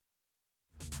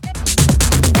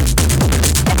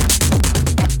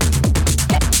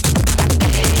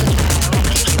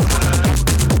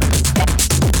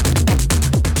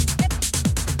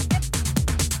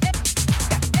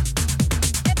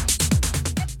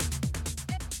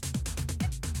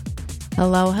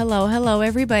Hello, hello, hello,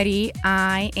 everybody.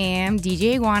 I am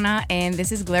DJ Iguana, and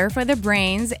this is Glare for the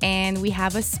Brains, and we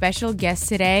have a special guest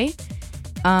today.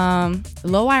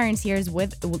 Lowiron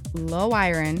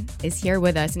is here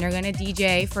with us, and they're gonna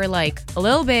DJ for like a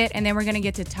little bit, and then we're gonna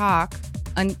get to talk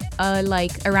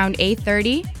like around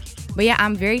 8:30. But yeah,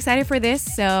 I'm very excited for this,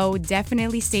 so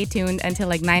definitely stay tuned until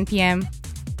like 9 p.m.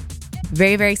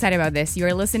 Very, very excited about this. You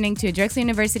are listening to Drexel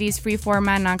University's free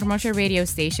format non-commercial radio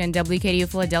station, WKDU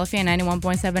Philadelphia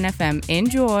 91.7 FM.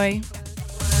 Enjoy.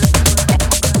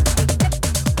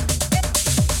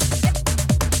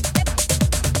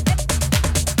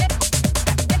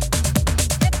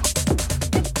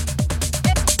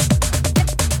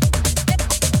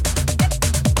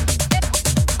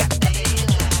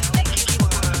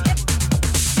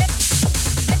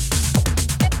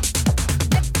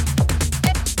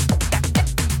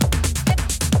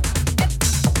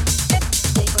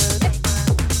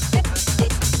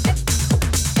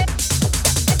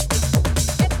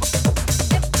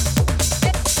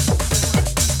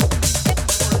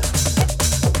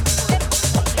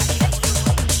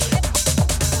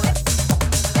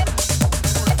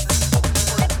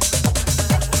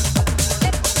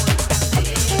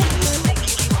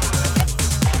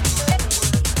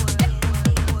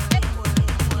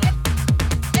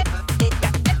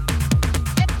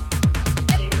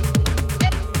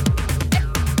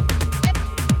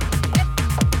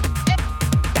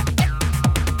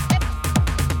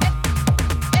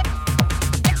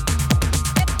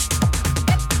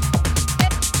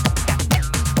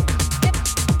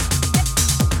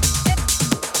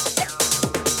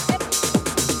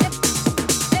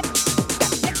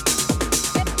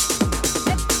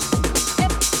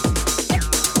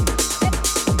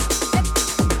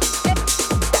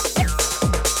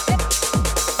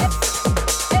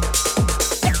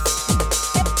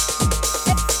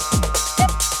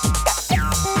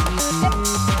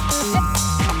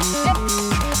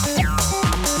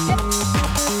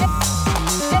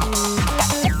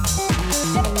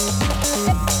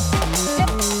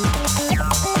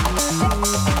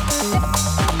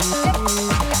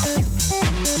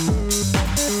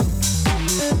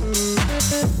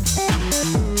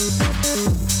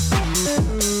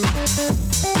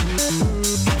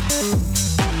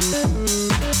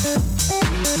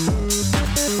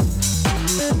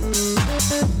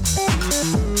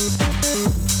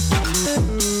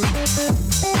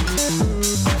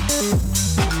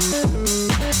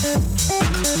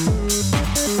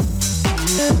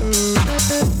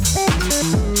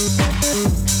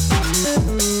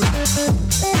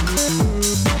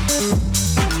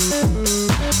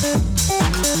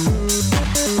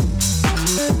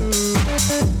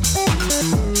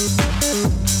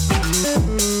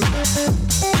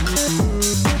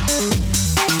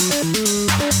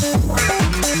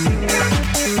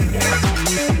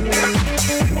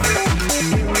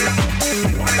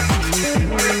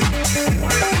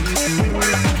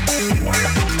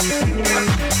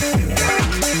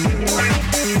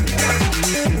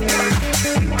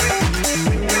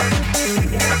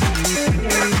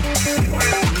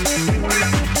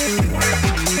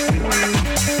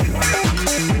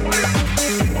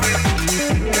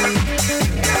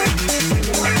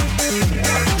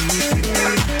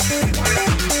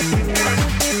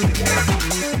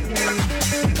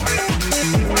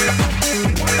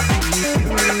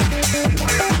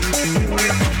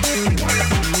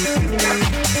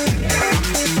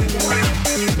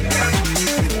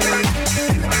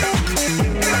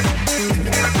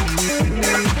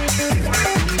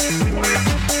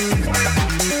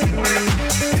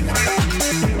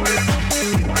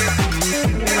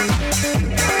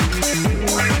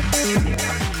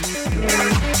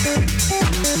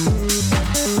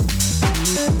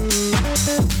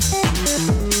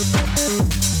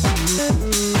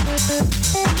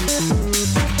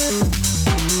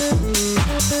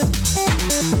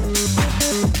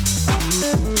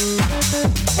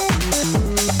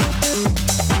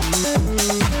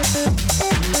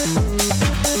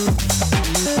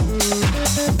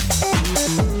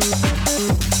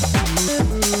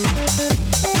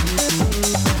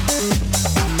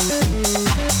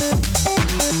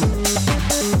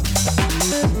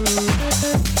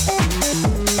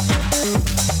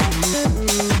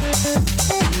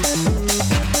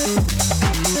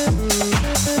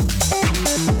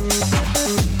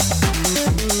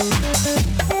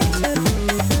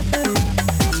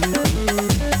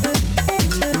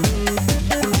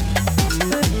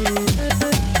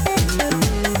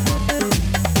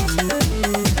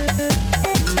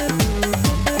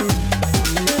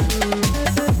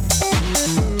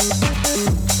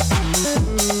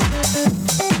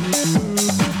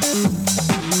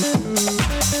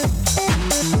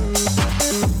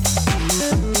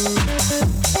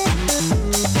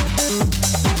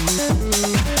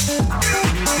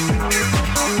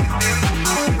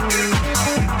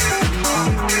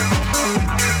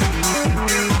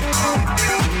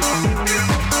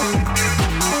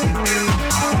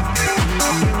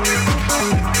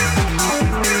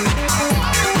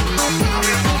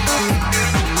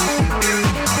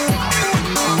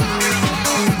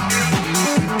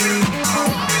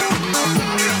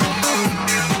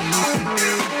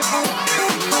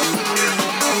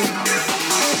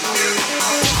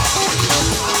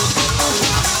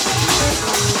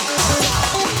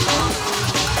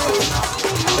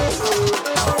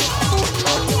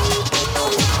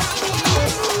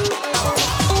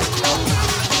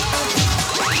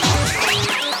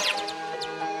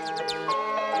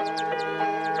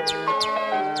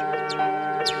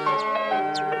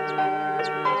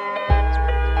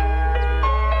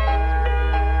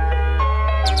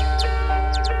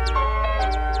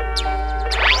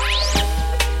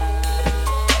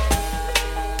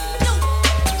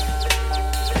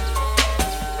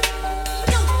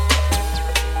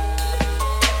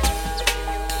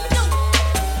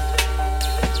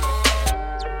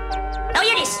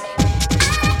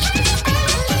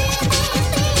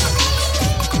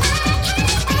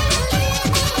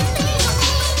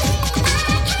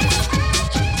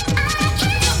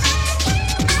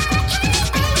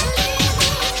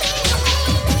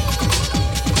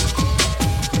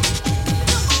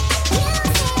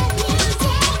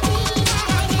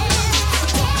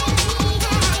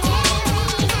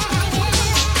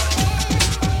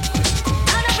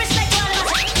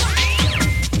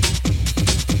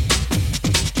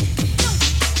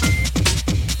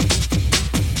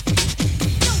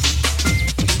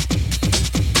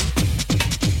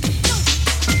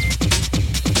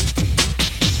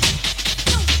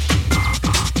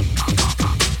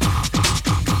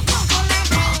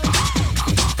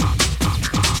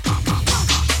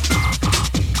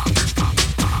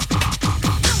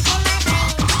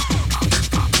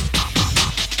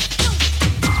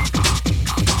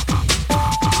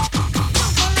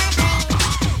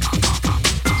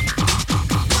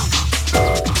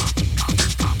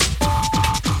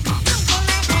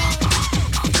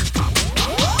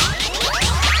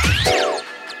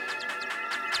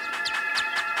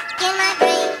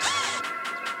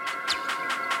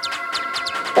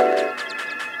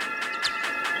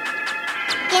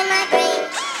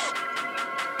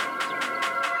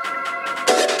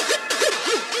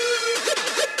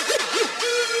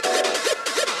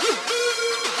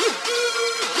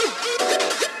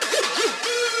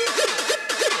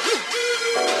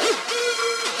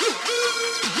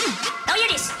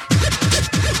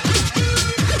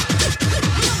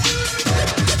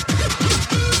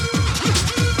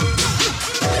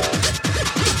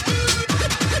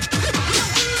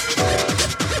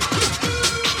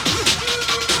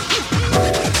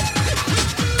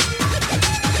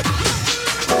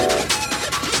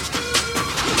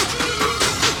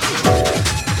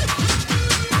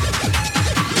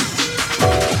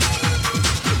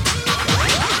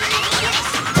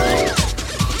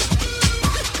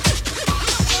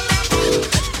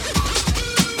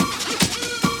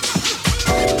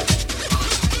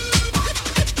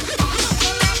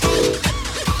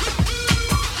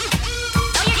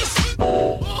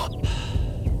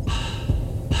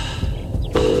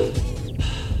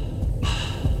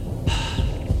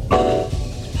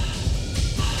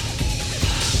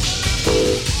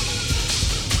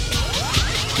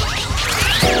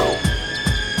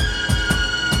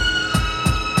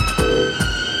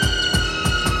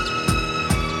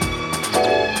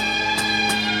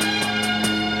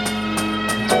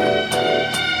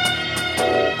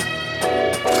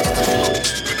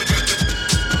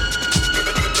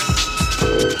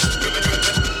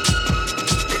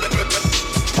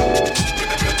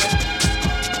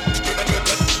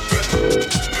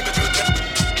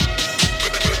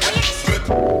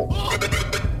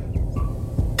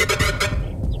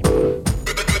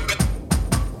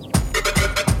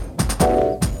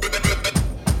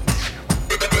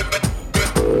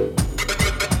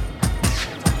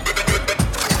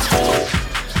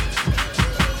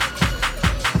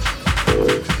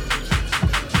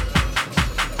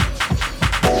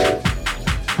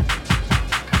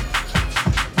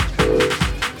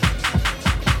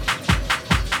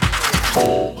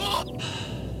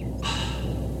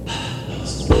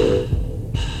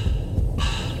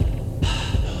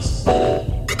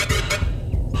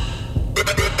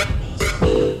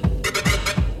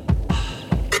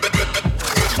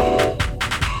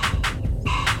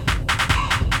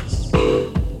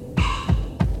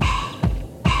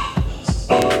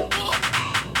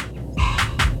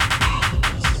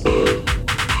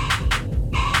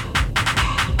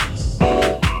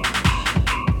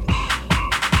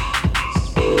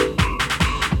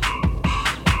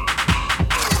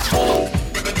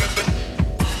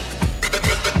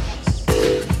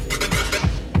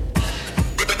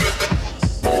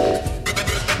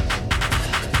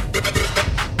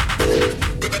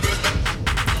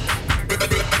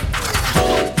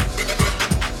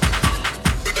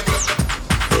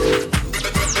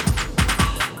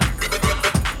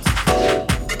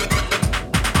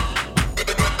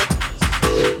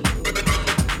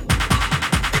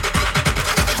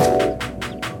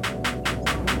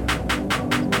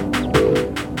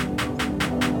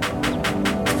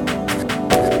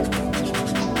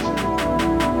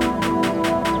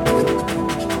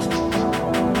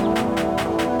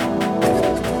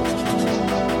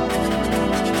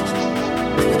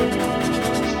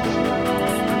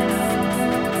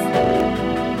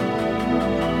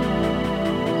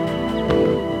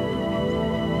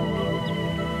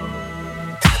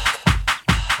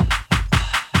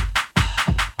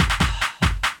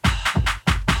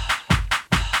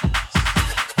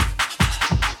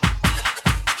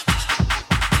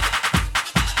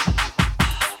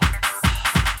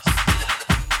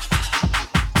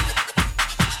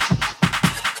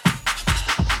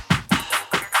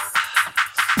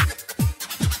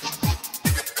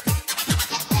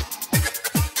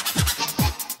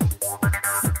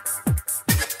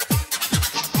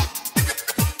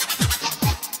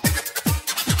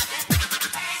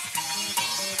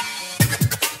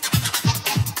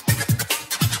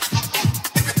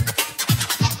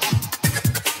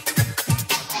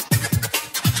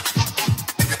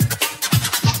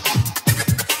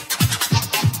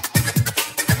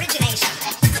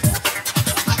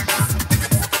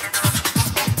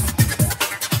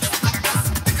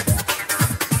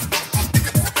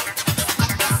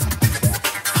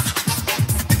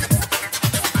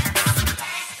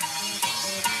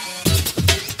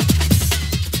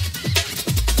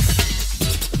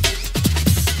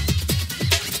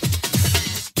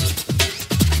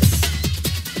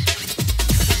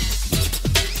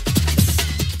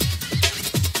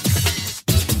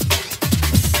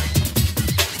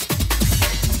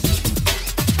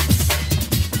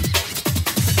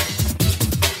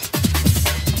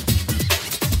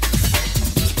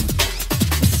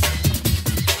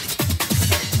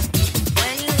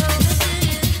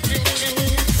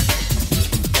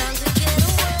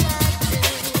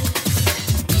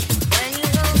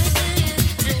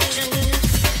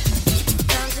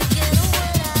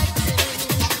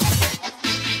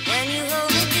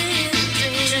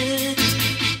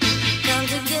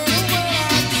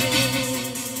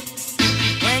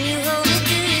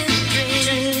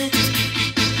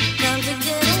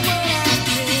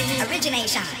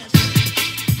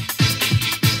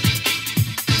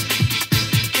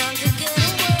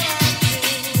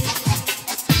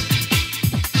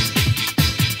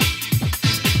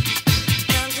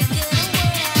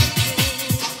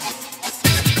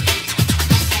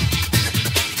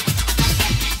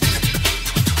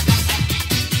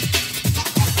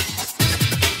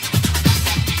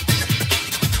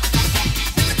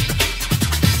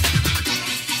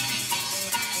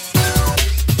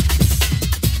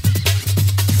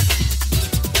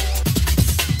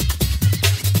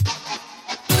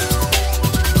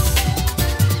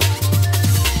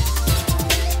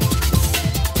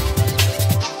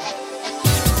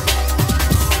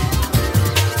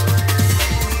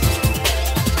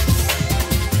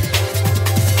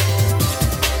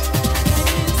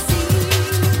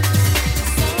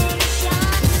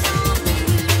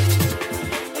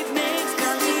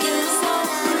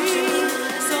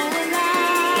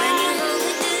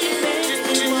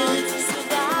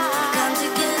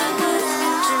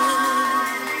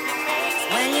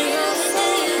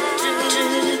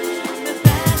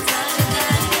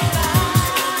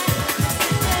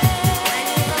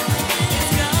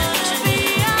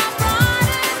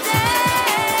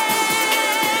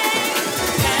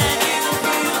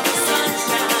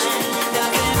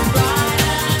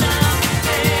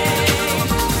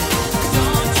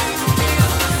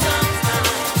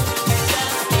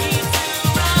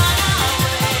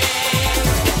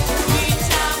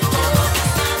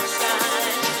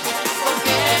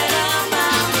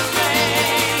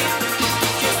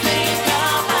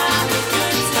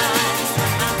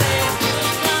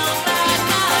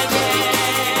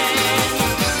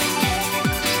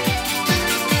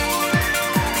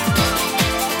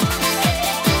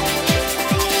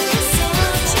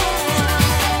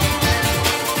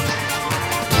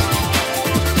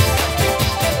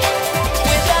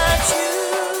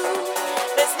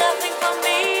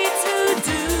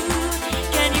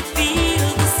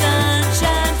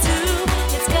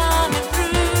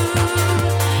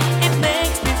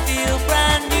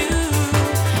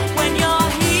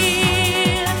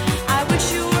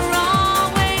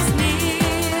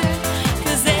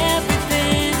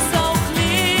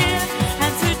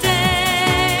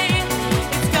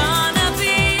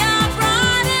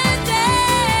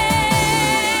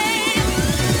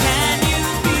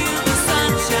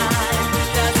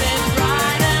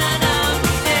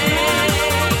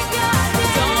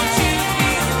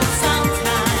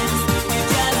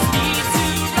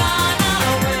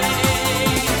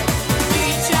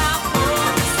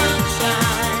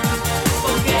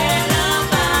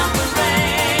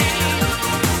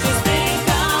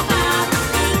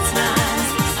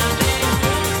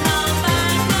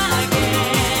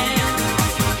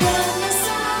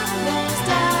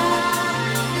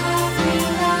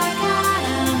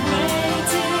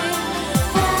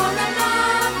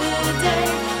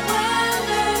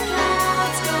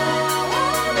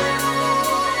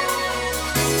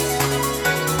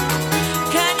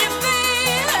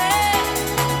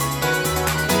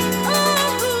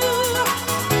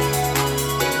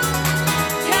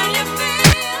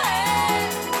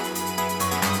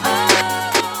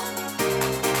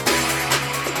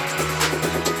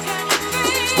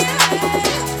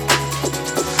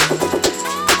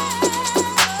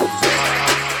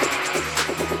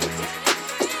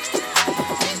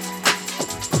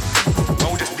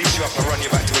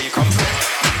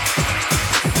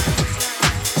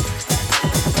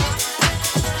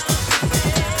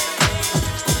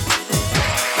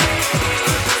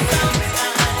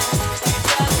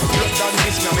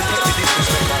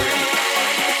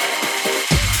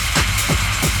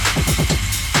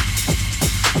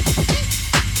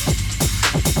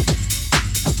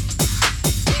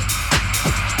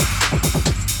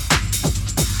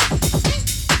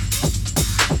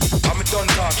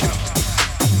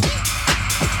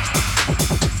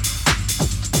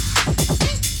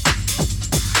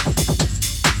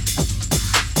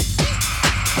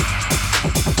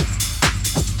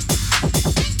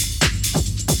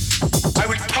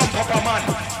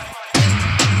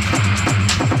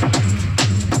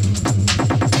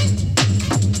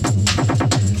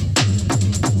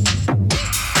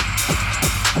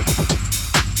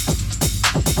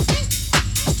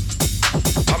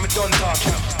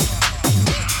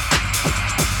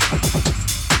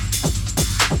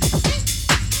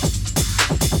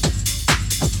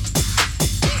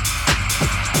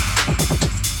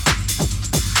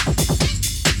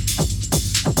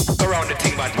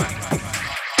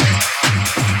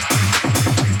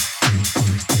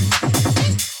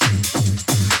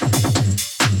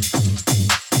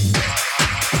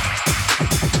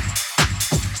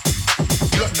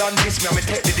 done this, me, I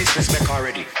take the disrespect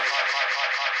already.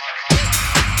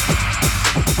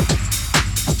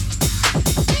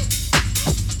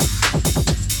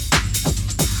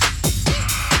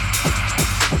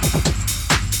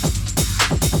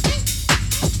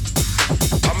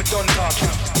 I'm done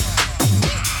talking.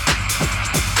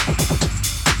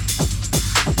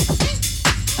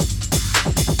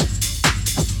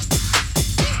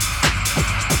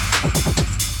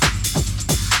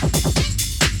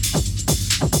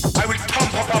 I will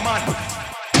pump up a man.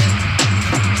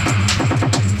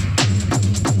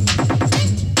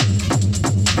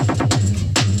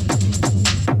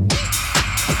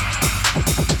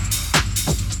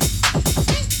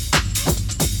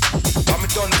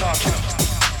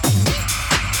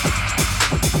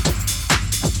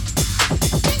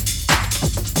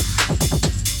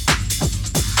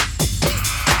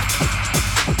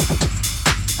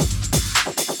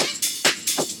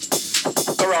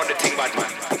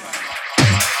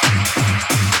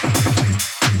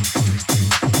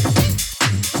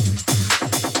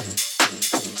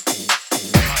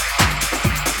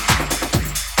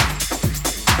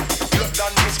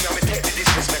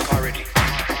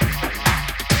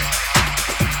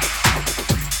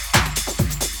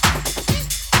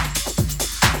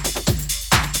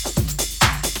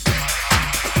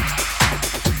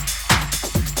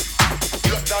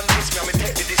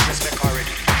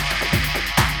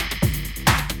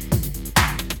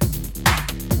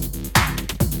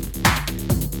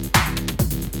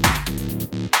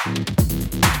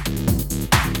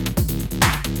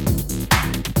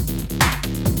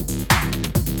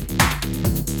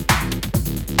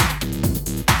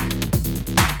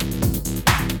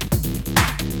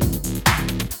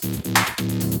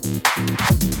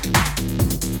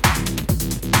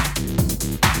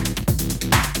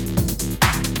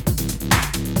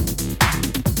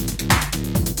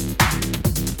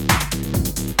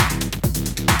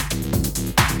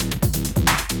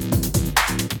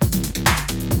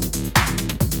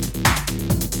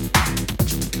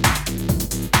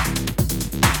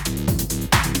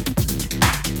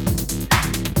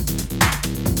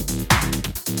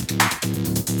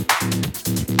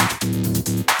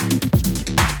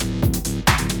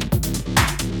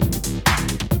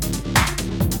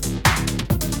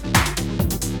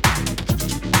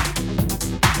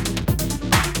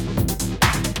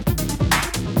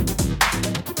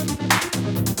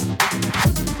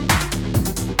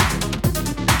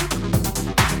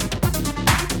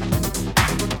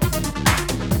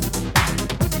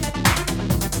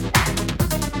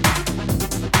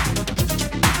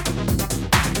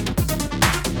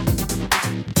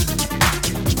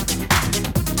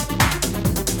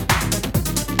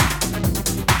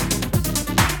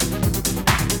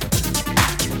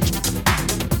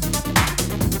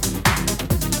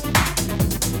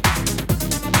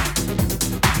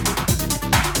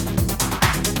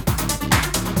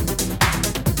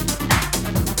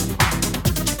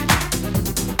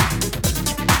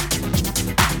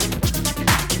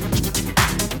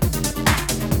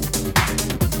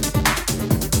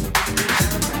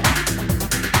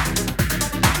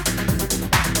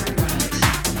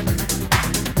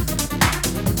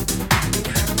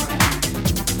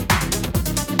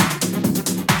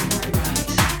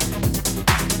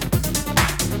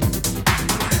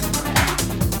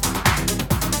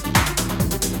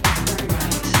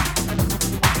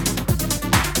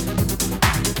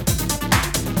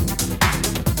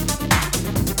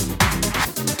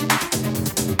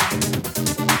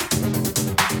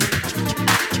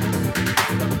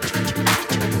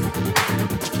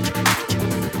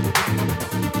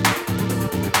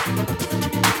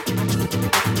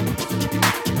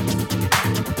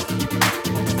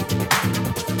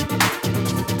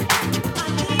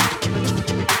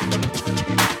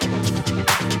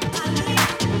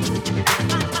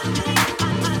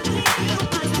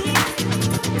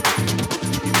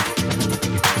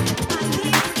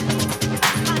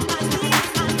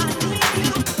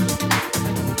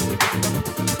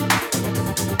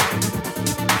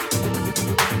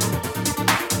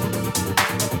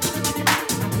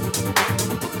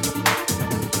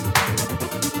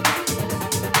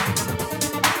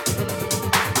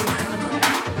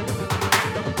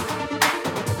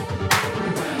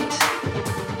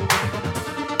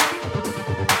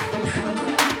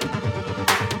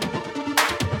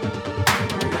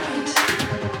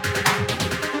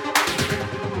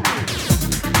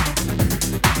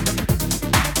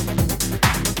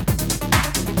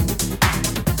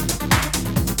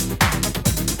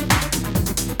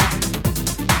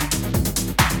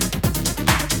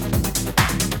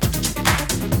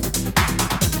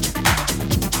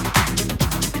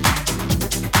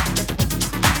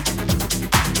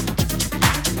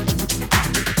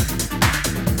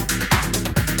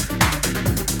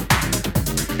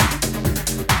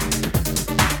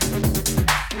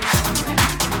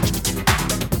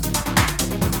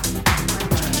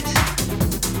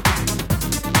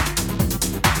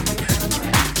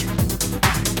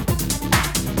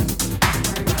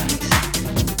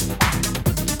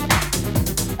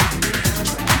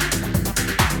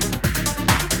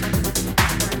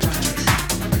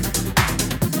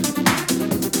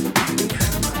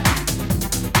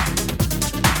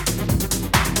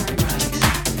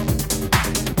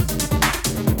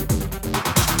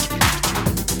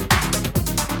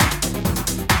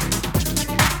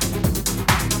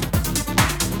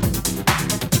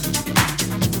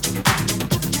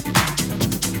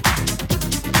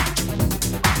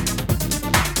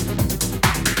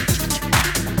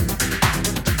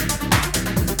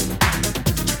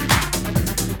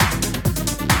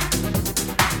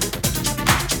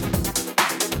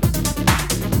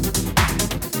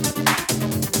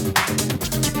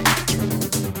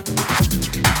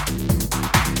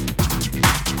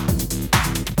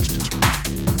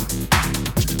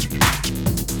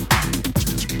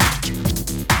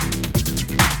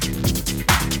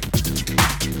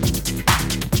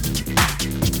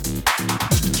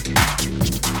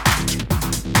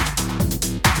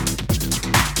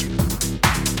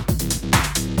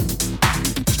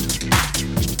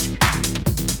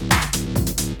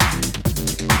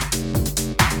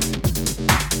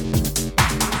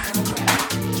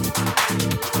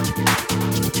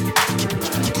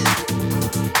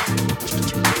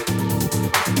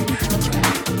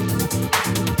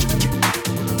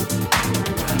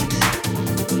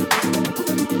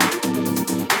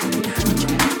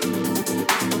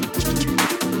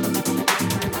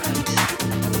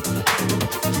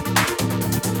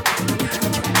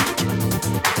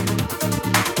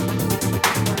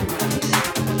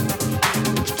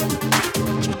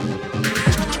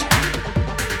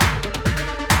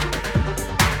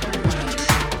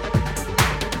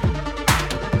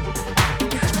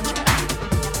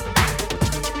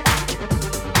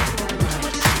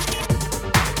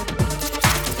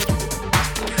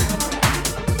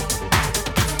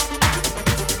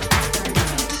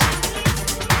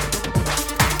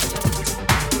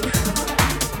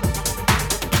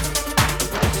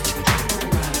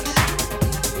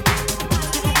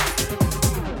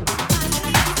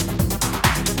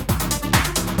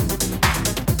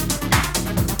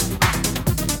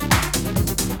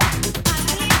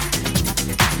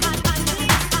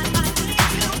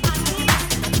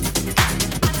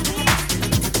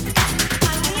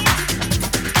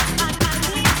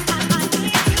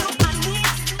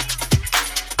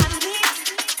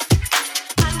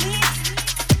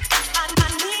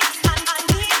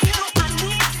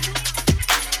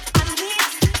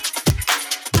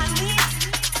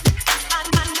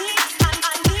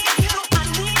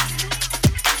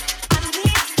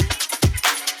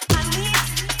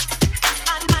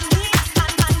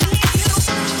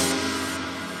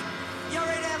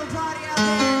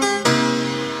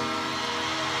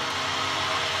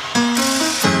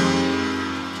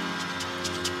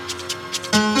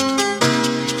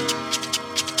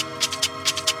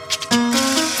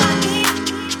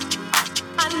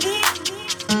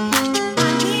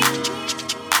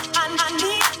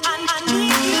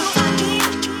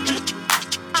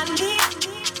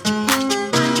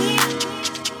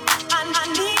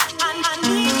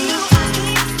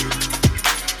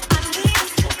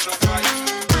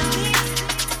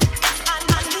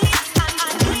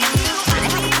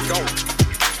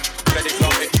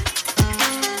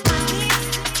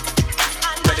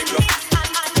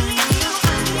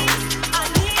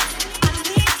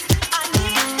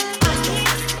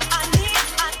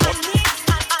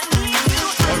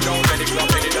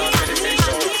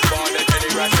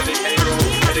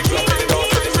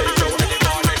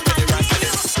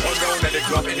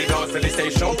 stay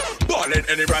show. Ballin'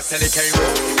 any brass and it can't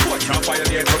roll. Watch out,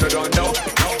 violate on the don't know.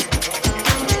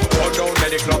 Hold down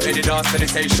any club, any dance, any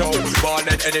stay show.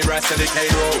 Ballin' any brass and it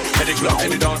can't roll. Any club,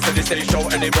 any dance, any stay show.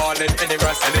 Any ballin', any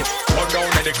brass, any. Hold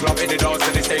down any club, any dance,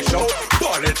 any stay show.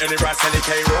 Ballin' any brass and it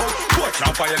can't roll. Watch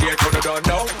out, violate on the don't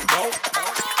know.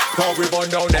 Cause we burn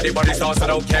down anybody's house, I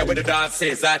don't care where the dance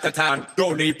is. At the time,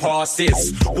 don't need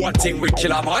passes. One thing we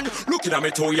kill a man. Looking at me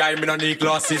too, yeah, me no need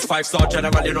glasses. 5-star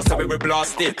general, you know, so we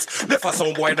blast it. Left a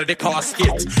some boy in the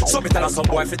casket. So me tell us some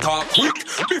boy if it talk quick.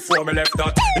 Before me left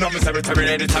that, you know me cemetery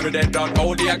anytime we dead done.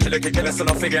 Only I kill a kick and so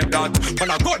don't forget that. When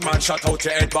a gunman shot out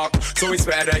your head back. So it's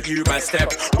better that you man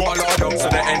step. Ball all down so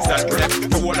the ends that rep.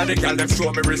 The one of the girl them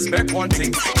show me respect. One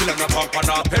thing, kill them not pump on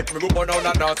our pet. Me move on down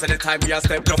and dance anytime we a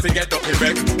step. Don't forget, don't be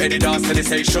back. Any dance, any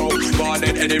say show.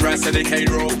 Ballin', any rest, any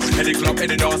K-roll. Any club,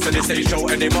 any dance, any say show.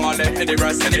 Any ballin', any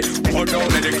rest, any hold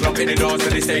down, any club, any dance,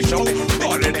 any say show.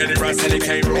 Ballin', any rest, any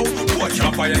K-roll. Watch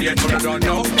out, fire the head, but I don't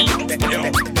know. Yo.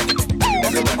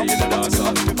 Everybody in the dance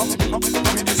hall.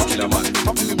 We just kill a man.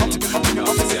 You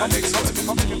have to say our next word.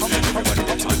 Everybody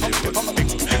get on the foot.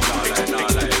 Nah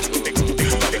lie.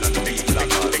 Babylon the beat, black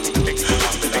heart.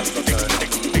 Ambulance the turn.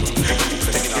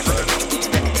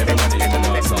 Everybody in the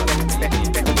dance hall.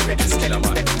 Just kill a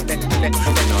man. You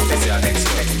have to say our next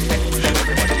word.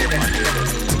 Everybody get on the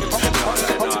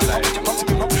foot. Nah lie.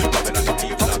 Babylon the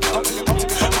beat, black heart.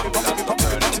 Ambulance the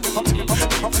turn.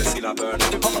 Just kill a burn.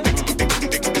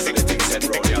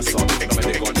 Son, when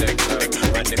they go take turn,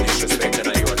 when they disrespect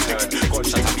and your turn,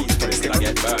 gunshot a beat, but still I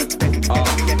get burned.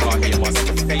 God, he must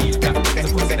fail, that the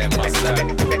president must learn.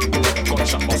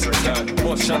 Gunshot must return,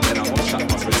 must shot and a must shot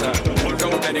must return. Hold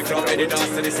down any club, any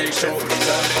dance, any say show.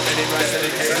 Any rise, any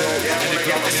K-roll. Any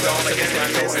club, any dance, any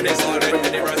stand show. Any ballin',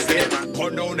 any rest, any.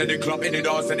 Hold down any club, any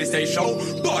dance, any say show.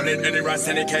 Ballin', any rest,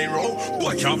 any K-roll.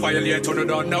 Boy can't violate on the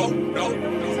don't know, no.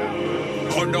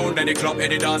 Hold down any club,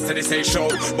 any dance, any stay show.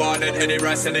 Ballin', any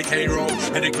rest, any K-roll.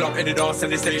 Any club, any dance,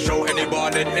 any stay show. Any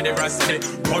ballin', any rest, any.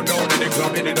 Hold down any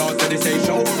club, any dance, any stay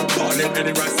show. Ballin',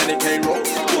 any rest, any K-roll.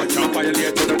 Watch out,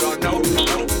 violate to the don't know.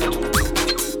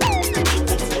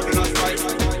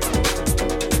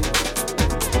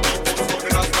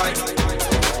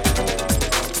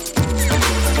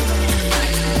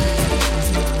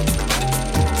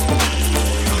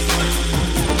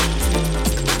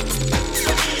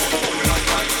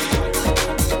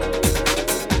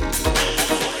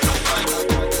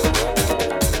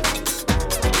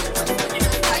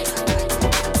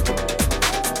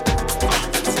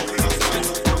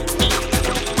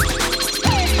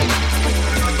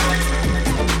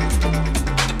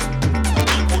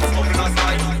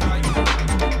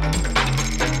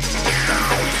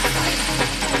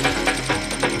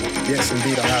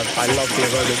 I love the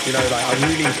aerobic, you know, like I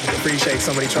really appreciate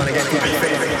somebody trying to get people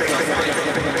fit.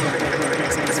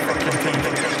 It's fucking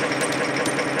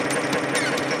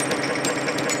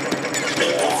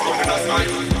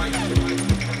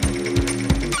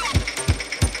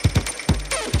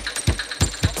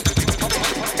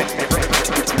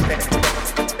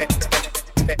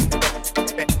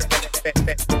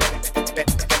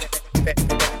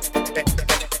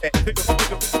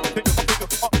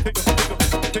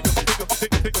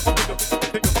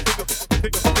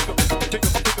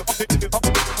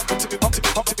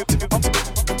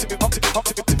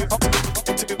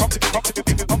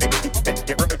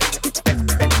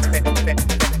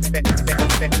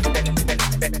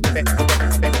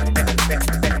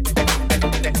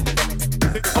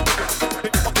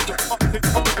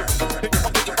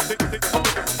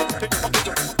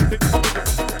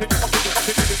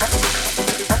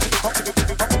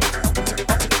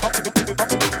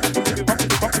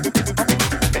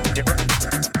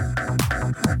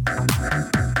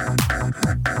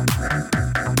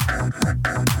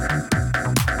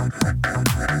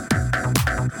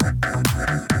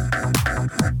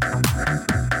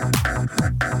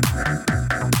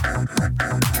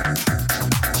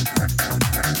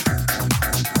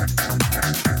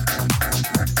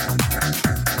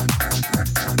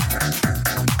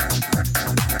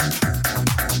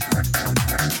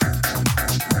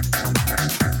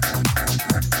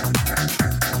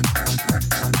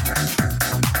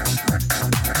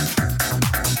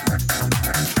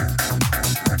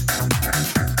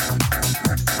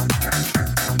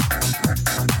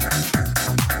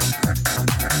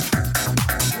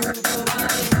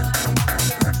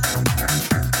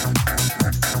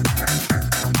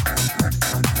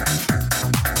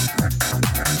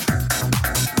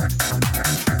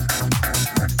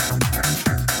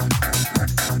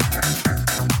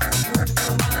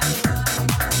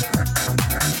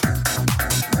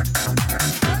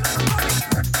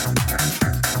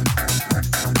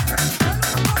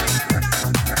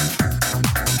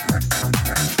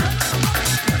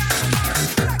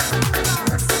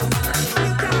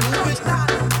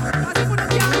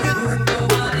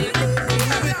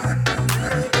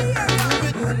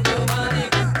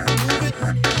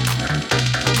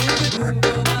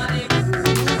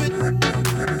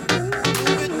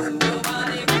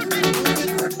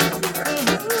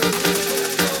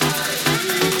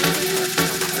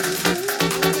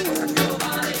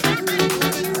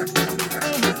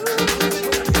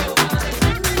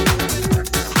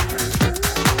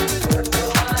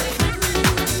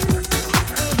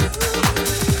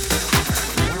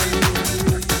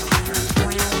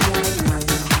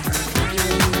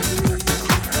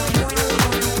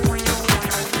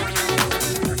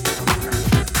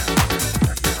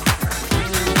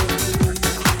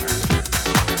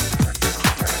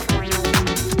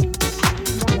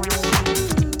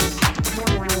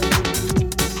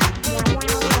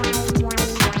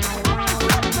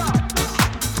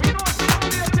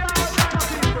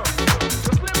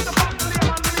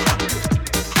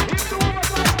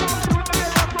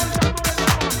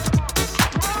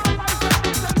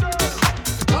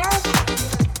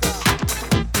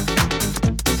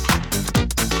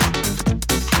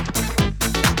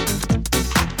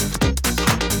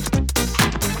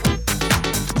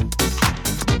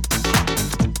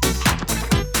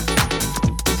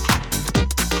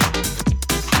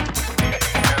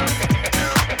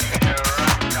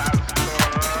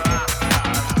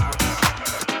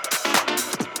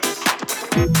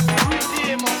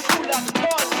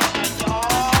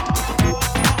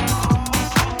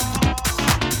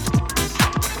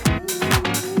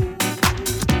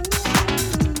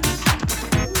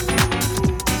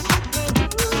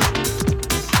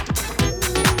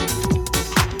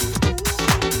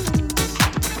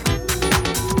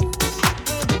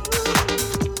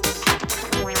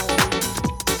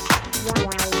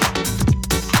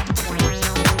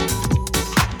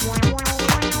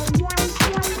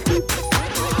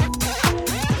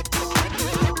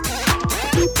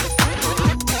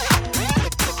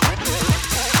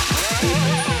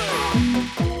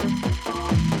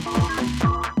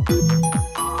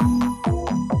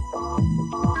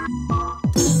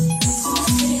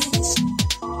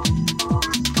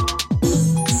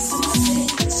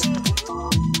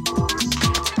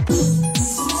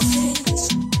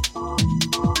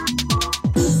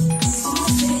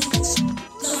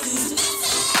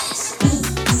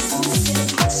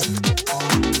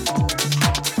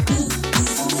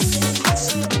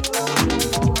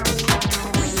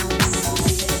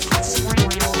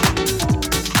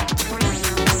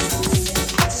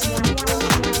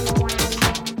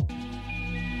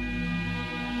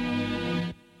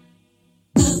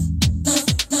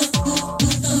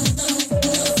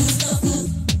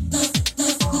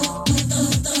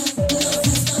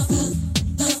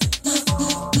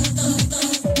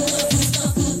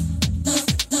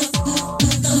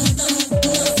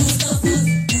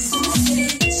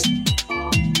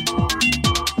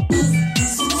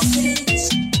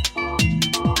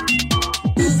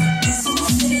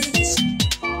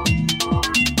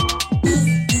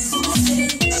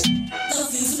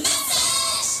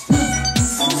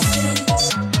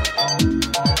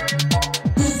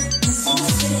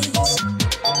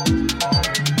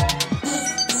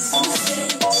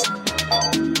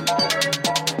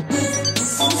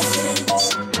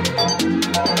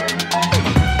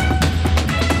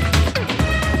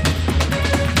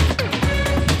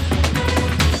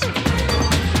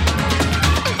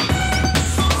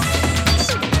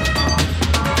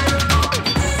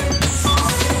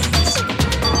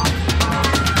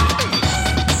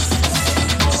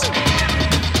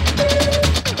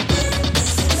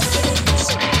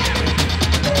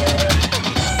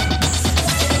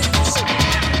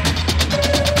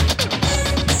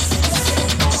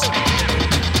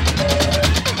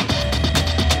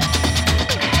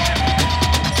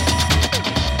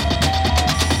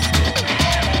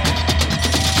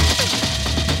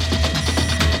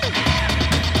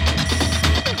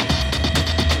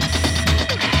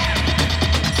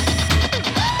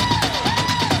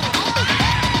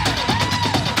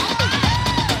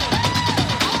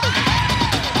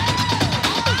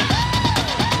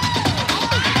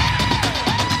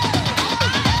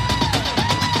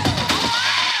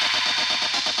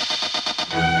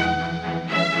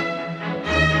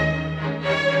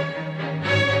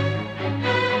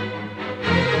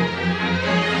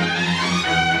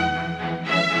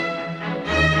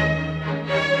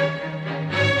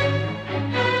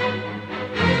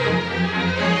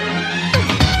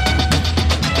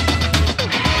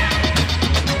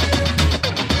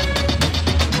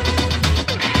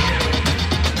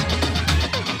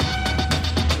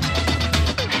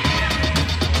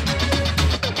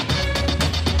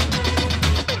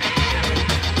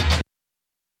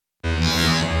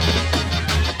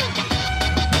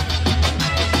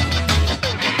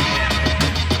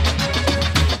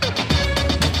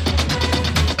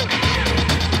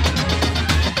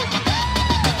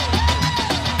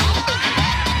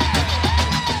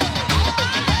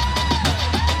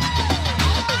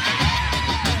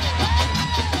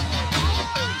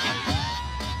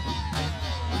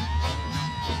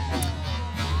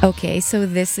Okay, so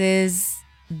this is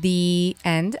the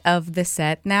end of the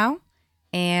set now,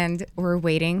 and we're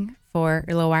waiting for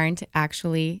lowiron to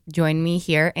actually join me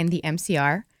here in the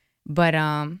MCR. But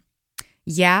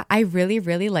yeah, I really,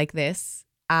 really like this.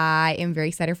 I am very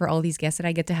excited for all these guests that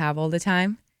I get to have all the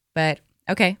time. But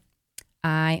okay,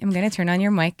 I am gonna turn on your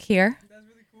mic here. That's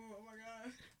really cool. Oh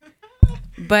my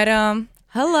god. But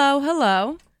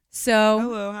hello. So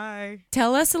Hello, hi.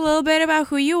 tell us a little bit about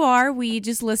who you are. We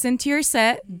just listened to your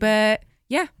set, but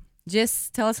yeah,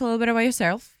 just tell us a little bit about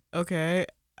yourself. Okay.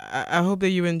 I hope that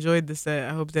you enjoyed the set.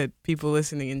 I hope that people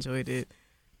listening enjoyed it.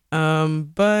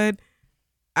 But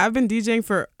I've been DJing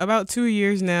for about 2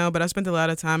 years now, but I spent a lot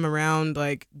of time around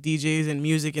like DJs and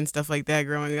music and stuff like that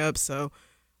growing up. So,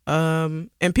 and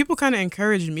people kind of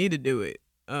encouraged me to do it,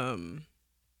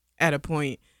 at a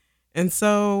point. And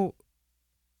so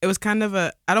it was kind of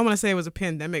I don't want to say it was a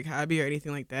pandemic hobby or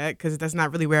anything like that, because that's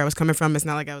not really where I was coming from. It's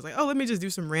not like I was like, oh, let me just do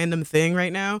some random thing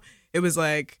right now. It was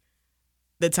like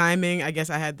the timing. I guess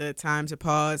I had the time to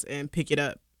pause and pick it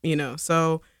up,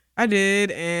 So I did,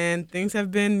 and things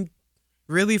have been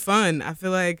really fun. I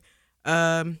feel like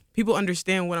people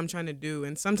understand what I'm trying to do,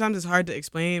 and sometimes it's hard to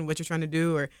explain what you're trying to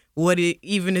do or what it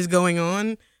even is going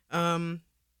on.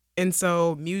 And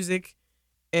so music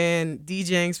and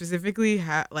DJing specifically,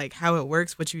 how it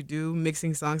works, what you do,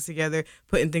 mixing songs together,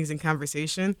 putting things in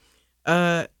conversation,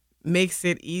 makes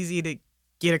it easy to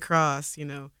get across,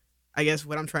 I guess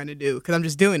what I'm trying to do, because I'm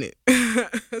just doing it.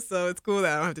 So it's cool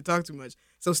that I don't have to talk too much.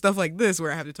 So stuff like this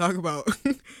where I have to talk about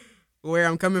where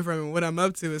I'm coming from and what I'm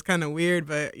up to is kind of weird,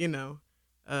 but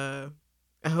I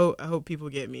hope people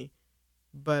get me.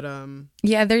 But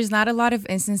Yeah, there's not a lot of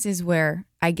instances where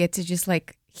I get to just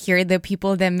like hear the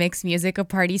people that mix music at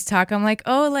parties talk. I'm like,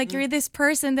 oh, like you're this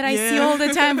person that I see all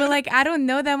the time, but like I don't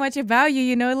know that much about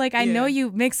you, like I know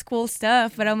you mix cool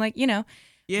stuff, but I'm like,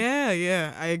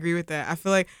 Yeah, I agree with that. I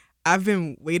feel like I've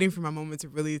been waiting for my moment to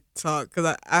really talk,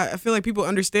 because I feel like people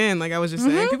understand, like I was just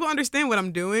saying, people understand what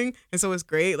I'm doing, and so it's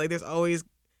great. Like there's always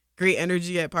great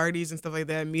energy at parties and stuff like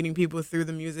that. Meeting people through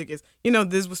the music is,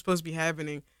 this was supposed to be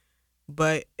happening,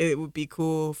 but it would be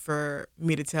cool for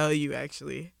me to tell you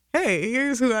actually, hey,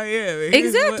 here's who I am.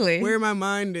 Here's exactly where my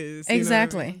mind is.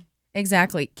 Exactly.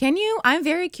 Exactly. I'm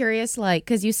very curious, like,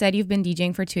 because you said you've been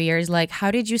DJing for 2 years. Like,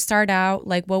 how did you start out?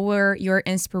 Like, what were your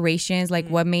inspirations? Like,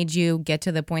 what made you get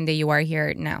to the point that you are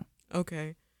here now?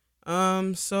 Okay.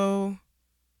 So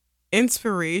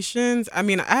inspirations. I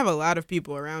mean, I have a lot of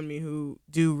people around me who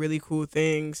do really cool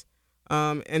things,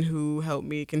 and who help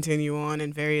me continue on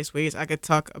in various ways. I could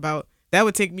talk about that.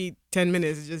 Would take me 10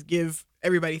 minutes to just give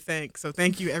everybody thanks. So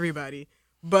thank you, everybody.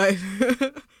 But,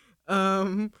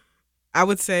 I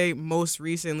would say most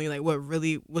recently, like what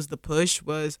really was the push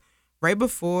was right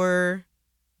before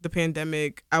the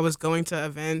pandemic. I was going to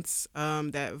events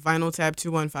that Vinyl Tab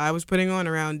 215 was putting on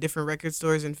around different record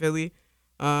stores in Philly.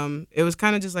 It was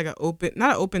kind of just like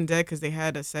not an open deck because they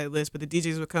had a set list, but the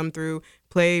DJs would come through,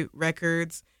 play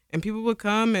records, and people would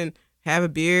come and have a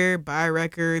beer, buy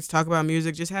records, talk about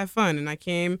music, just have fun. And I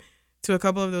came to a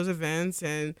couple of those events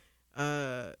and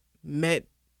met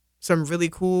some really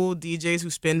cool DJs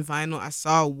who spin vinyl. I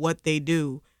saw what they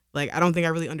do. Like, I don't think I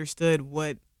really understood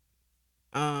what,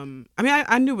 I mean,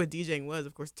 I knew what DJing was,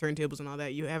 of course, turntables and all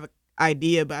that. You have an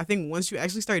idea, but I think once you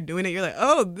actually start doing it, you're like,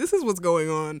 oh, this is what's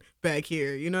going on back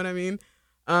here. You know what I mean?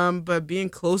 But being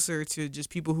closer to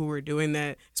just people who were doing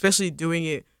that, especially doing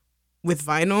it with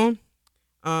vinyl,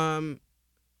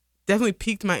 definitely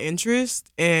piqued my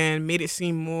interest and made it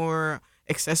seem more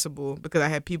accessible, because I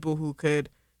had people who could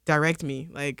direct me.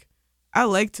 Like, I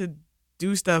like to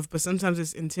do stuff, but sometimes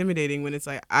it's intimidating when it's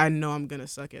like, I know I'm gonna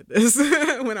suck at this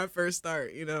when I first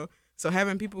start, So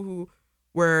having people who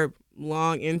were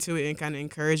long into it and kind of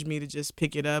encouraged me to just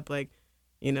pick it up, like,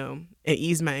 and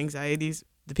ease my anxieties.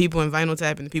 The people in Vinyl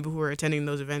Tap and the people who were attending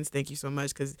those events, thank you so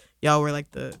much, because y'all were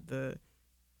like the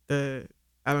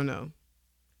I don't know,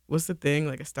 what's the thing,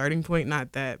 like a starting point?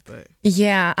 Not that, but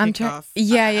yeah, I'm trying.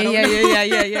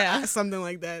 Yeah, something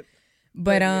like that.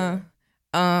 But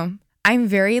I'm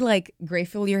very like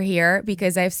grateful you're here,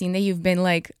 because I've seen that you've been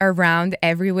like around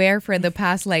everywhere for the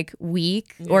past like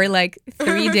week or like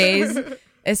 3 days,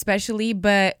 especially.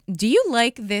 But do you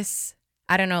like this?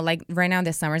 I don't know, like right now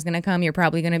the summer's gonna come. You're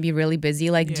probably gonna be really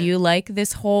busy. Like, do you like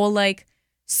this whole like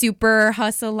super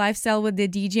hustle lifestyle with the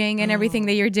DJing and everything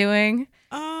that you're doing?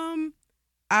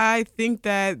 I think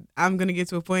that I'm gonna get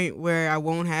to a point where I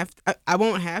won't have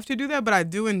to do that, but I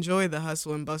do enjoy the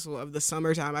hustle and bustle of the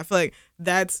summertime. I feel like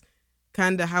that's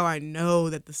kind of how I know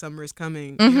that the summer is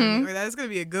coming. You know what I mean? Or that's gonna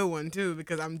be a good one too,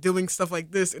 because I'm doing stuff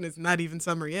like this and it's not even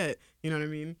summer yet. You know what I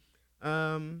mean?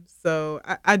 So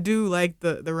I do like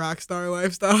the rock star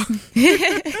lifestyle.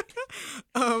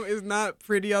 It's not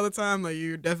pretty all the time. Like,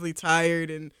 you're definitely tired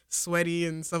and sweaty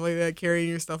and stuff like that, carrying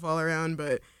your stuff all around.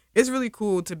 But it's really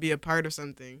cool to be a part of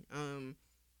something.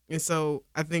 And so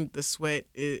I think the sweat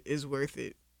is worth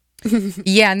it.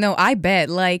 Yeah, no, I bet.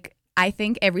 Like, I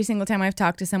think every single time I've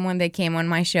talked to someone that came on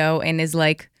my show and is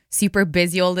like super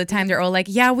busy all the time, they're all like,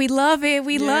 yeah, we love it.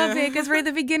 We love it. Because we're at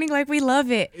the beginning, like, we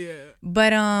love it. Yeah.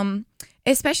 But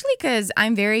especially because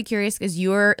I'm very curious because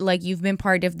you've been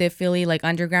part of the Philly like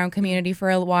underground community for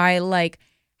a while. Like,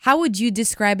 how would you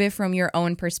describe it from your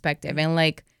own perspective? And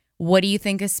like, what do you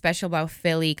think is special about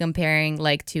Philly comparing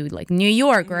like to like New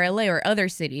York or LA or other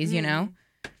cities, you know?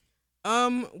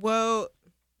 Well,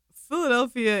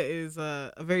 Philadelphia is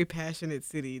a very passionate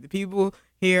city. The people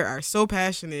here are so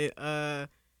passionate.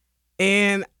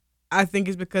 And I think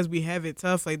it's because we have it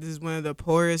tough. Like, this is one of the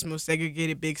poorest, most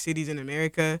segregated big cities in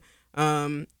America.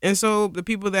 And so the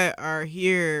people that are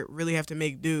here really have to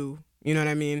make do, you know what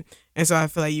I mean? And so I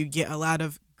feel like you get a lot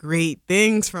of great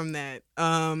things from that.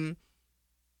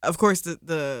 Of course,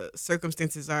 the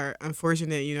circumstances are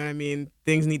unfortunate, you know what I mean?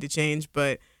 Things need to change,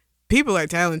 but people are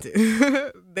talented.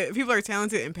 People are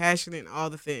talented and passionate and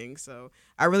all the things. So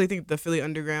I really think the Philly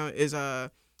Underground is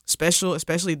special,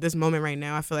 especially this moment right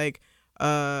now. I feel like,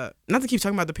 not to keep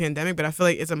talking about the pandemic, but I feel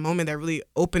like it's a moment that really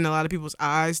opened a lot of people's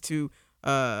eyes to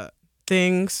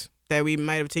things that we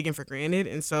might have taken for granted.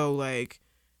 And so, like,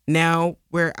 now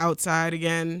we're outside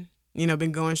again, you know,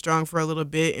 been going strong for a little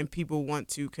bit, and people want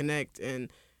to connect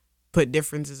and put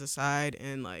differences aside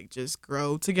and like just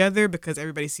grow together because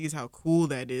everybody sees how cool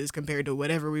that is compared to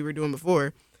whatever we were doing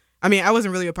before. I mean, I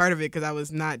wasn't really a part of it because I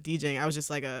was not DJing. I was just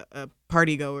like a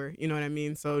party goer, you know what I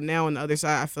mean? So now on the other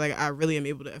side, I feel like I really am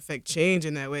able to affect change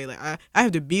in that way. Like, I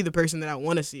have to be the person that I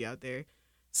want to see out there.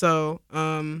 So,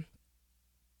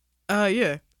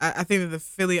 yeah, I think that the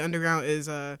Philly Underground is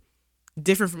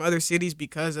different from other cities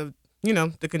because of, you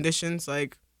know, the conditions,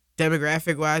 like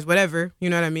demographic wise, whatever, you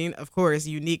know what I mean? Of course,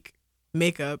 unique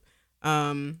makeup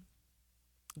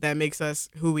that makes us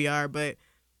who we are, but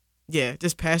yeah,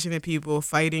 just passionate people,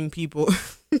 fighting people,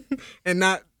 and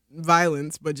not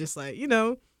violence, but just like, you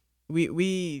know,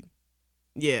 we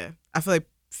yeah, I feel like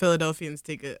Philadelphians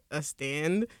take a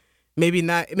stand. Maybe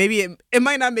it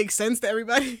might not make sense to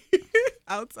everybody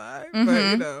outside,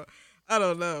 but you know, I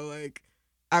don't know, like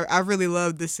I really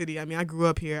love this city. I mean, I grew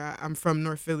up here. I'm from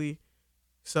North Philly,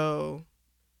 so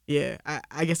yeah,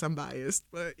 I guess I'm biased,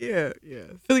 but yeah.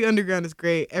 Philly Underground is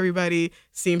great. Everybody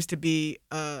seems to be,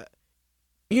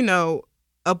 you know,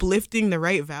 uplifting the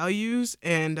right values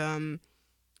and,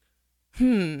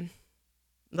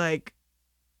 like,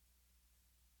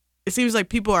 it seems like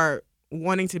people are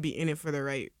wanting to be in it for the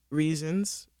right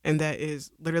reasons, and that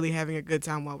is literally having a good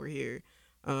time while we're here.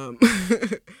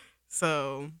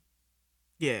 So,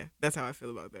 yeah, that's how I feel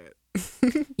about that.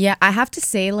 Yeah, I have to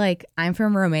say, like, I'm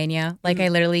from Romania. Like, I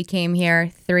literally came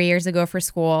here 3 years ago for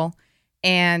school,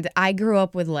 and I grew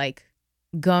up with, like,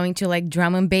 going to, like,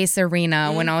 drum and bass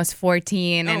arena when I was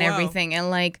 14 and everything. And,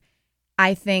 like,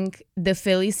 I think the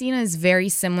Philly scene is very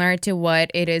similar to what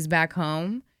it is back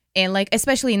home. And, like,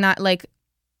 especially not, like,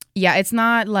 yeah, it's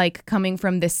not, like, coming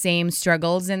from the same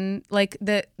struggles. And, like,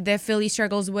 the Philly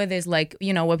struggles with is, like,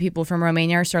 you know, what people from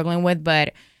Romania are struggling with.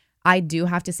 But I do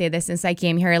have to say that since I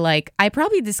came here, like, I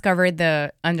probably discovered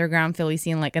the underground Philly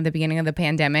scene, like, at the beginning of the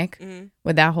pandemic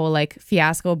with that whole, like,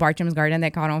 fiasco, Bartram's Garden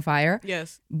that caught on fire.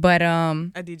 Yes. But, I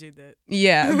DJ'd that.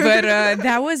 Yeah, but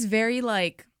that was very,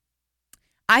 like,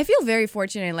 I feel very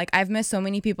fortunate. Like, I've met so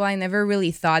many people. I never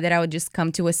really thought that I would just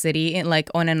come to a city and, like,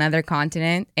 on another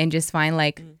continent and just find,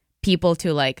 like, people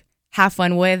to, like, have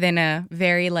fun with in a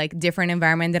very, like, different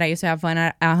environment that I used to have fun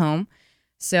at home.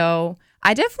 So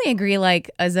I definitely agree,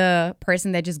 like, as a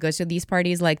person that just goes to these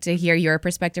parties, like, to hear your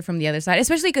perspective from the other side,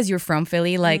 especially because you're from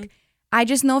Philly. Like, I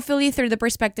just know Philly through the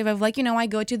perspective of, like, you know, I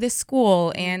go to this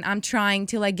school and I'm trying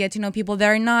to, like, get to know people that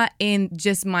are not in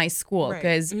just my school.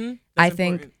 Because I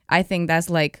think that's,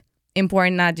 like,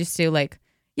 important, not just to, like,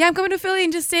 yeah, I'm coming to Philly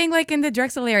and just staying, like, in the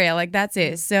Drexel area. Like, that's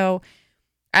it. So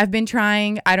I've been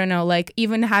trying, I don't know, like,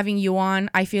 even having you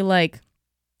on, I feel like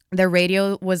the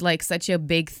radio was, like, such a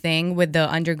big thing with the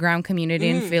underground community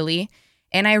in Philly.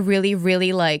 And I really,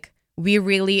 really, like, we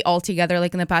really all together,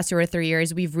 like, in the past 2 or 3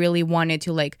 years, we've really wanted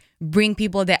to, like, bring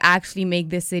people that actually make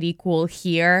the city cool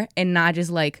here and not just,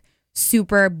 like,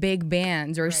 super big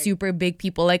bands or super big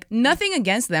people. Like, nothing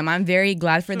against them. I'm very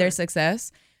glad for their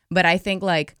success. But I think,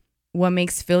 like, what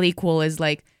makes Philly cool is,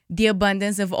 like, the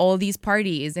abundance of all these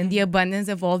parties and the abundance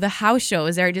of all the house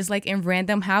shows that are just, like, in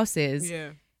random houses.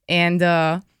 Yeah. And,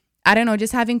 I don't know,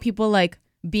 just having people, like,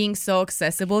 being so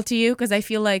accessible to you, because I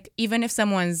feel like even if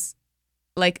someone's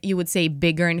like you would say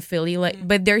bigger in Philly, like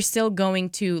but they're still going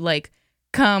to like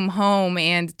come home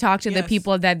and talk to the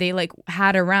people that they like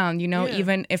had around, you know,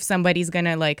 even if somebody's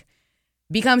gonna like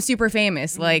become super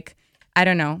famous. Like, I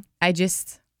don't know. I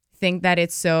just think that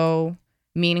it's so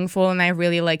meaningful, and I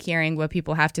really like hearing what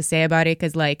people have to say about it,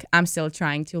 because like I'm still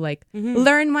trying to like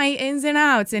learn my ins and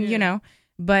outs, and you know,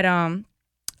 but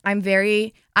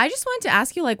I just wanted to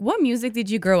ask you, like, what music did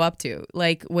you grow up to,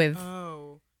 like, with?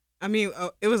 I mean,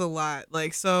 it was a lot.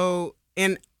 Like, so,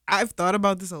 and I've thought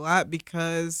about this a lot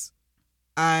because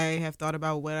I have thought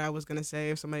about what I was going to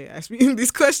say if somebody asked me these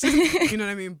questions. You know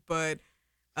what I mean? But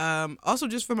also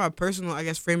just for my personal, I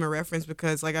guess, frame of reference,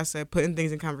 because, like I said, putting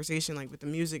things in conversation, like, with the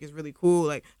music is really cool,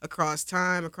 like, across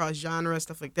time, across genre,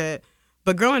 stuff like that.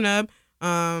 But growing up,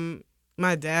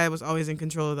 my dad was always in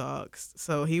control of the aux.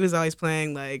 So he was always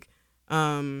playing, like,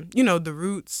 you know, The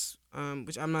Roots,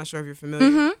 which I'm not sure if you're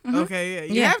familiar. Okay, yeah,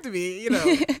 you have to be, you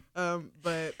know.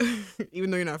 But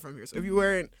even though you're not from here, so if you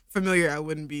weren't familiar, I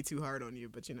wouldn't be too hard on you.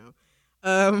 But you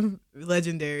know,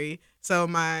 legendary. So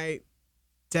my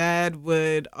dad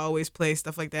would always play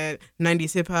stuff like that,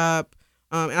 90s hip hop,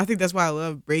 and I think that's why I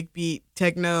love breakbeat,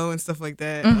 techno, and stuff like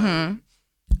that.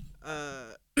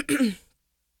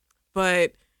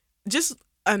 But just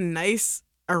a nice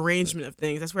arrangement of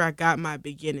things. That's where I got my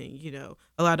beginning, you know.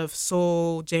 A lot of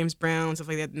soul, James Brown, stuff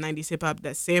like that, 90s hip hop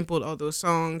that sampled all those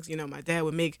songs. You know, my dad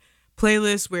would make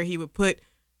playlists where he would put,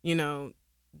 you know,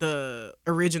 the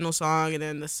original song and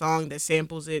then the song that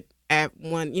samples it at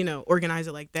one, you know, organize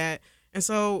it like that. And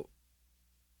so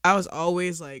I was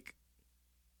always like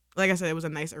I said, it was a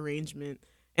nice arrangement.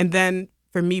 And then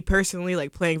for me personally,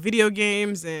 like playing video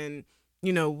games and,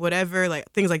 you know, whatever,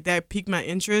 like things like that piqued my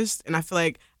interest. And I feel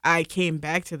like I came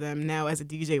back to them now as a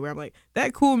DJ, where I'm like,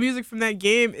 that cool music from that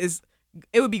game it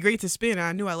would be great to spin.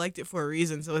 I knew I liked it for a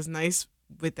reason. So it's nice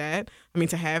with that. I mean,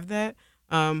 to have that.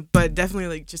 But definitely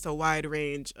like just a wide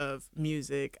range of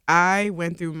music. I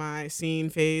went through my scene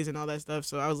phase and all that stuff.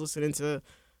 So I was listening to,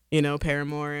 you know,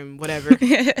 Paramore and whatever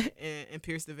and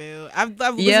Pierce the Veil. I've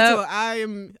listened to, I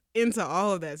am into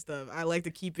all of that stuff. I like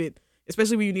to keep it,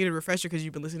 especially when you need a refresher, because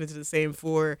you've been listening to the same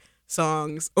 4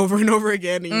 songs over and over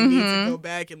again, and you need to go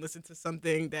back and listen to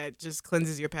something that just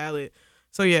cleanses your palate.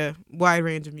 So yeah, wide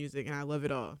range of music, and I love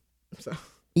it all. So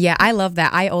yeah, I love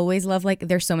that. I always love, like,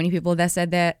 there's so many people that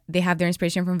said that they have their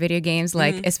inspiration from video games,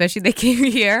 like especially they came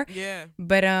here. Yeah.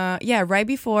 But yeah, right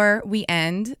before we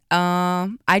end,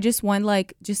 I just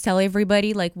want just tell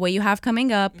everybody like what you have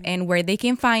coming up and where they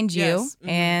can find you,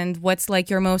 and what's like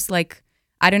your most like,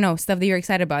 I don't know, stuff that you're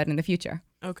excited about in the future.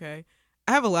 Okay.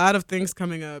 I have a lot of things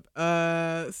coming up.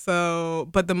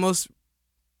 But the most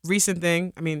recent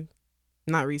thing, I mean,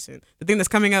 not recent, the thing that's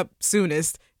coming up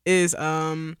soonest is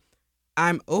I'm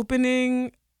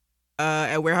opening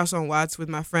at Warehouse on Watts with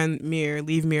my friend Mir,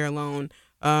 Leave Mir Alone,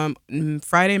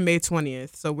 Friday, May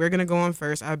 20th. So we're going to go on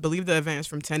first. I believe the event is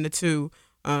from 10 to 2.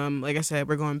 Like I said,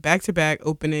 we're going back to back,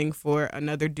 opening for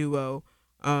another duo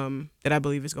that I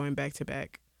believe is going back to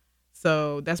back.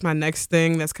 So that's my next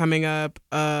thing that's coming up.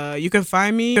 You can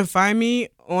find me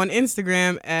on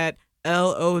Instagram at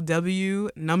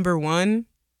LOW1RON.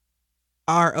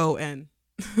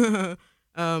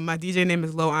 My DJ name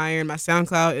is lowiron. My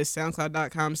SoundCloud is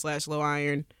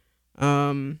soundcloud.com/lowiron.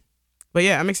 But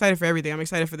yeah, I'm excited for everything. I'm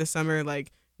excited for the summer,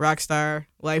 like rockstar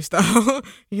lifestyle,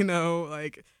 you know,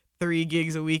 like 3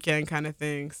 gigs a weekend kind of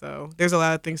thing. So there's a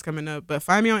lot of things coming up. But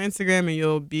find me on Instagram and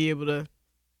you'll be able to,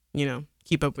 you know,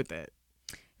 keep up with that.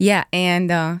 Yeah, and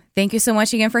thank you so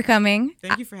much again for coming.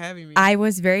 Thank you for having me. I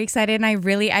was very excited, and I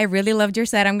really loved your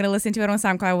set. I'm going to listen to it on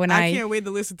SoundCloud when I can't wait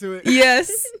to listen to it.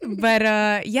 Yes. But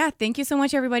yeah, thank you so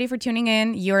much, everybody, for tuning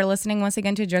in. You're listening once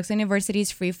again to Drexel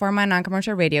University's freeform and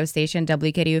non-commercial radio station,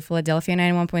 WKDU Philadelphia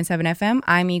 91.7 FM.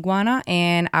 I'm Iguana,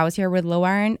 and I was here with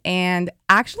Lowiron. And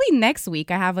actually, next week,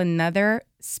 I have another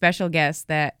special guest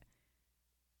that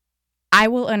I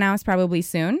will announce probably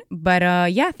soon. But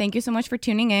yeah, thank you so much for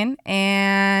tuning in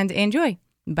and enjoy.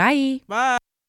 Bye. Bye.